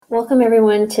Welcome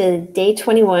everyone to day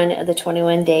 21 of the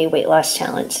 21 Day Weight Loss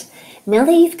Challenge. Now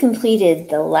that you've completed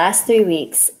the last 3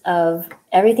 weeks of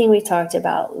everything we talked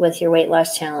about with your weight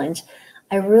loss challenge,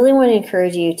 I really want to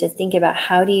encourage you to think about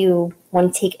how do you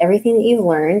want to take everything that you've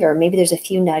learned, or maybe there's a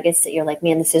few nuggets that you're like,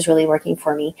 man, this is really working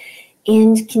for me,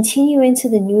 and continue into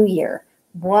the new year.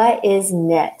 What is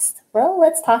next? Well,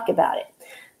 let's talk about it.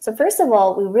 So first of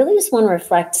all, we really just want to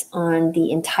reflect on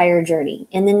the entire journey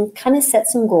and then kind of set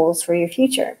some goals for your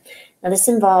future. Now, this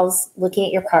involves looking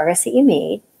at your progress that you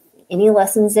made, any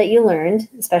lessons that you learned,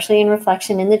 especially in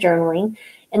reflection in the journaling,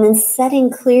 and then setting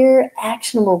clear,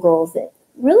 actionable goals that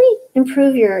really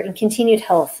improve your continued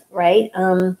health, right?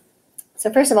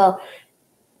 So first of all,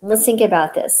 let's think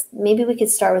about this. Maybe we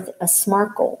could start with a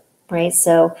SMART goal, right?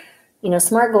 So,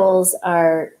 SMART goals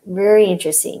are very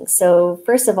interesting. So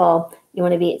first of all, you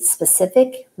want to be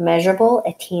specific, measurable,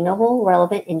 attainable,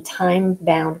 relevant, and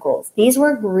time-bound goals. These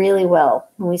work really well,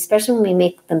 especially when we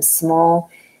make them small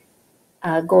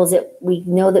goals that we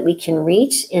know that we can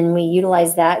reach, and we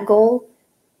utilize that goal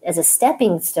as a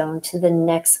stepping stone to the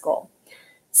next goal.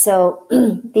 So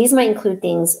these might include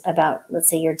things about, let's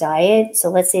say, your diet. So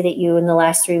let's say that you, in the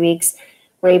last 3 weeks,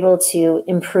 were able to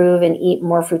improve and eat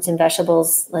more fruits and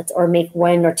vegetables, or make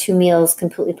 1 or 2 meals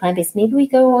completely plant-based. Maybe we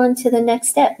go on to the next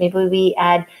step. Maybe we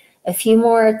add a few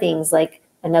more things like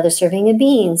another serving of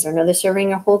beans or another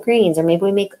serving of whole grains, or maybe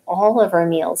we make all of our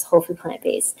meals whole food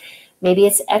plant-based. Maybe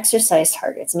it's exercise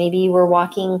targets. Maybe you were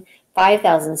walking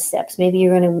 5,000 steps. Maybe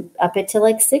you're going to up it to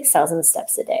like 6,000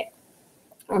 steps a day.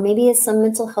 Or maybe it's some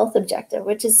mental health objective,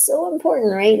 which is so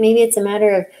important, right? Maybe it's a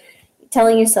matter of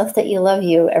telling yourself that you love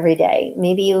you every day.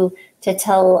 Maybe you to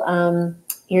tell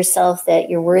yourself that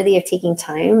you're worthy of taking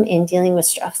time and dealing with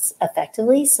stress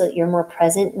effectively so that you're more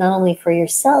present, not only for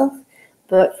yourself,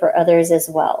 but for others as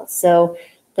well. So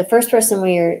the first person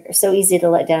we are so easy to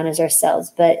let down is ourselves,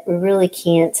 but we really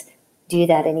can't do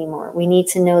that anymore. We need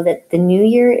to know that the new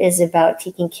year is about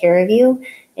taking care of you.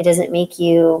 It doesn't make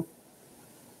you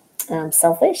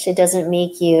selfish. It doesn't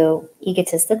make you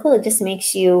egotistical. It just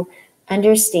makes you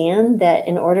understand that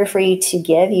in order for you to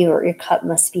give, your cup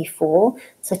must be full.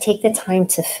 So take the time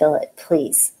to fill it,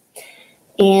 please.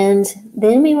 And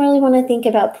then we really want to think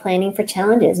about planning for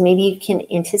challenges. Maybe you can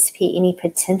anticipate any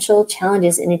potential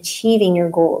challenges in achieving your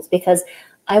goals, because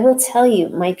I will tell you,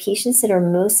 my patients that are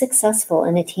most successful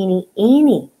in attaining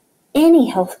any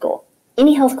health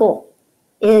goal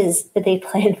is that they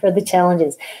plan for the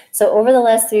challenges. So over the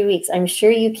last 3 weeks, I'm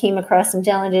sure you came across some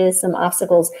challenges, some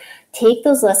obstacles. Take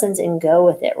those lessons and go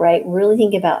with it, right? Really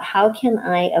think about, how can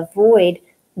I avoid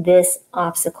this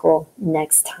obstacle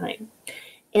next time?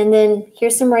 And then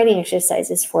here's some writing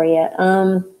exercises for you.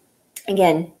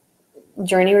 Again,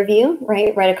 journey review,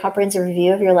 right? Write a comprehensive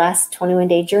review of your last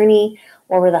 21-day journey.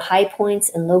 What were the high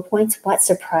points and low points? What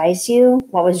surprised you?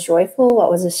 What was joyful? What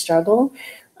was a struggle?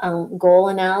 Goal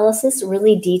analysis,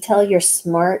 really detail your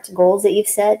SMART goals that you've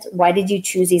set. Why did you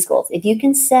choose these goals? If you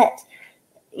can set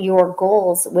your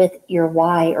goals with your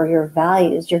why or your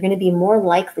values, you're going to be more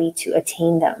likely to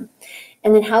attain them.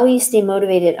 And then how will you stay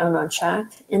motivated and on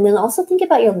track? And then also think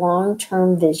about your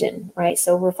long-term vision, right?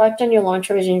 So reflect on your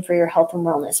long-term vision for your health and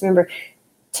wellness. Remember,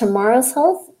 tomorrow's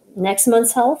health, next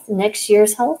month's health, next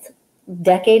year's health,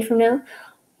 decade from now,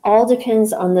 all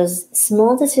depends on those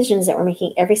small decisions that we're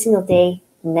making every single day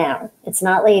now. It's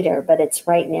not later, but it's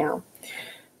right now.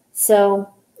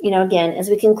 So, again, as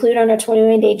we conclude on our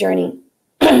 21-day journey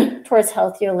towards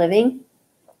healthier living,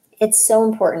 it's so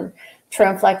important to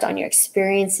reflect on your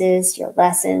experiences, your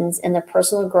lessons, and the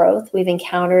personal growth we've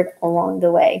encountered along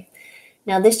the way.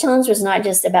 Now, this challenge was not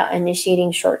just about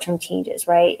initiating short-term changes,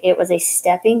 right? It was a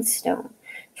stepping stone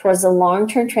towards a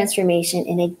long-term transformation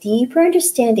and a deeper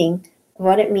understanding of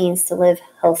what it means to live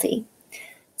healthy.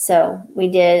 So we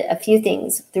did a few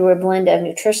things through a blend of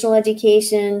nutritional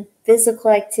education,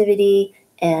 physical activity,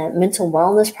 and mental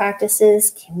wellness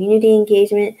practices, community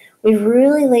engagement. We've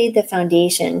really laid the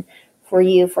foundation for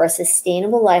you for a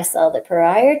sustainable lifestyle that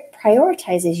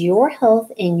prioritizes your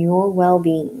health and your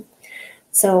well-being.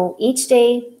 So each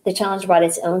day, the challenge brought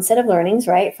its own set of learnings,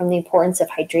 right? From the importance of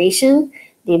hydration,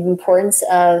 the importance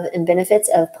of and benefits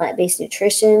of plant-based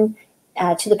nutrition,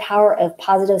 to the power of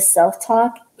positive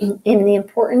self-talk, and the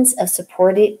importance of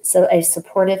a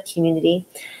supportive community.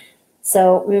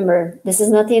 So remember, this is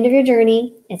not the end of your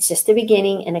journey. It's just the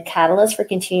beginning and a catalyst for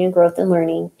continued growth and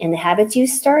learning. And the habits you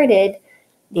started,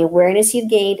 the awareness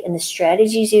you've gained, and the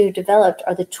strategies you've developed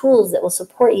are the tools that will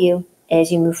support you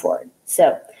as you move forward.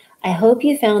 So I hope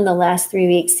you found the last 3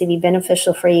 weeks to be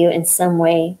beneficial for you in some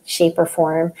way, shape, or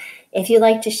form. If you'd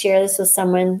like to share this with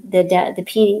someone, the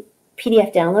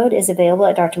PDF download is available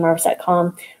at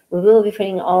drmarvis.com. We will be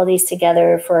putting all of these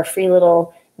together for a free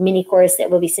little mini course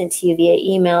that will be sent to you via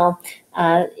email.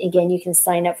 Again, you can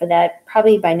sign up for that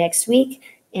probably by next week.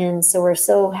 And so we're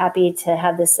so happy to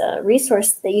have this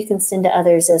resource that you can send to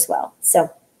others as well.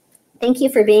 So thank you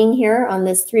for being here on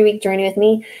this 3-week journey with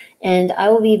me. And I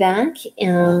will be back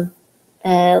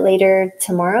later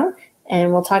tomorrow,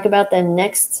 and we'll talk about the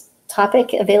next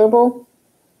topic available,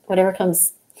 whatever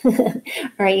comes. All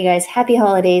right, you guys, happy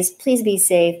holidays. Please be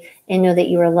safe and know that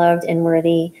you are loved and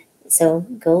worthy. So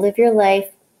go live your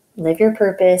life, live your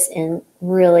purpose, and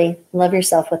really love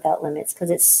yourself without limits,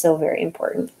 because it's so very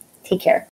important. Take care.